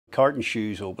McCartan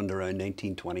Shoes opened around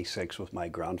 1926 with my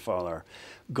grandfather,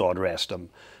 God rest him.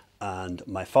 And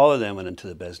my father then went into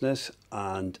the business,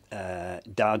 and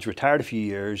Dad's retired a few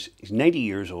years. He's 90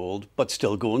 years old, but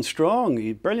still going strong.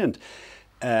 He's brilliant.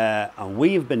 And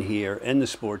we've been here in the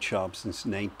sports shop since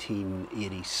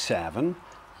 1987.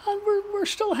 And we're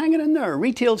still hanging in there.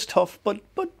 Retail's tough, but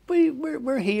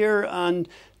we're here, and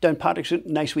Downpatrick's a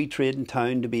nice wee trading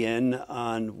town to be in,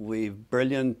 and we've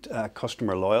brilliant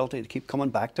customer loyalty to keep coming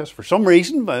back to us for some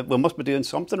reason. But we must be doing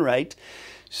something right.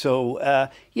 So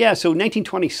yeah, so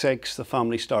 1926 the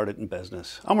family started in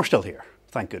business, and we're still here,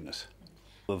 thank goodness.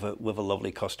 We've a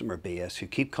lovely customer base who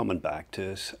keep coming back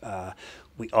to us.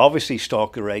 We obviously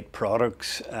stock the right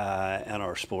products in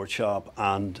our sports shop,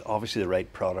 and obviously the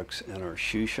right products in our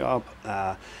shoe shop.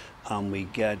 And we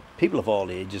get people of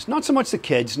all ages, not so much the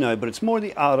kids now, but it's more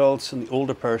the adults and the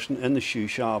older person in the shoe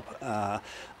shop.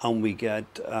 And we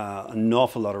get an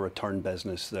awful lot of return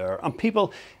business there. And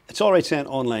people, it's all right saying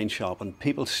online shopping,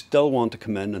 people still want to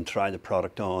come in and try the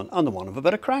product on, and they want to have a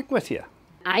bit of crack with you.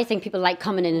 I think people like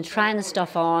coming in and trying the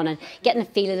stuff on and getting a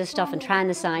feel of the stuff and trying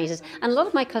the sizes. And a lot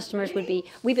of my customers would be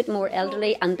a wee bit more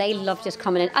elderly, and they love just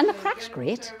coming in. And the crack's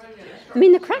great. I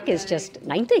mean, the crack is just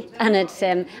 90, and it's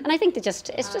and I think that it's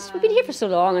just we've been here for so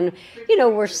long, and you know,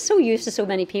 we're so used to so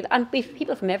many people, and we've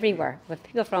people from everywhere, with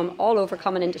people from all over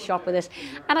coming in to shop with us,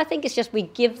 and I think it's just we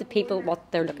give the people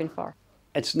what they're looking for.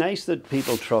 It's nice that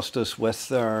people trust us with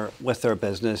their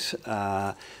business.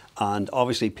 And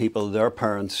obviously their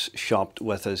parents shopped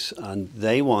with us, and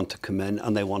they want to come in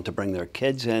and they want to bring their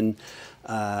kids in.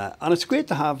 And it's great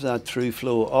to have that through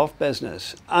flow of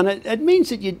business. And it means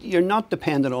that you're not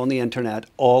dependent on the internet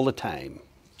all the time.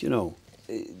 You know,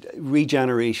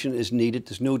 regeneration is needed,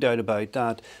 there's no doubt about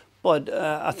that. But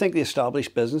I think the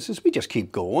established businesses, we just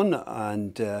keep going,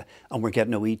 and we're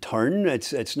getting a wee turn.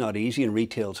 It's not easy, and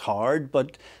retail's hard,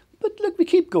 but look, we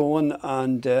keep going,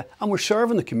 and we're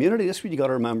serving the community. That's what you got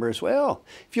to remember as well.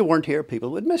 If you weren't here,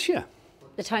 people would miss you.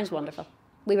 The town's wonderful.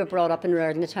 We were brought up and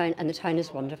reared in the town, and the town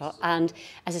is wonderful. And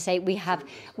as I say, we had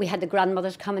the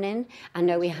grandmothers coming in, and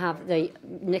now we have the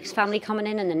next family coming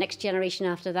in, and the next generation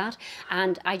after that.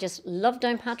 And I just love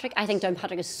Downpatrick. I think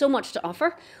Downpatrick has so much to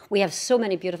offer. We have so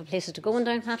many beautiful places to go in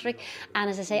Downpatrick.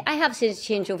 And as I say, I have seen it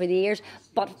change over the years,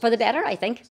 but for the better, I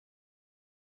think.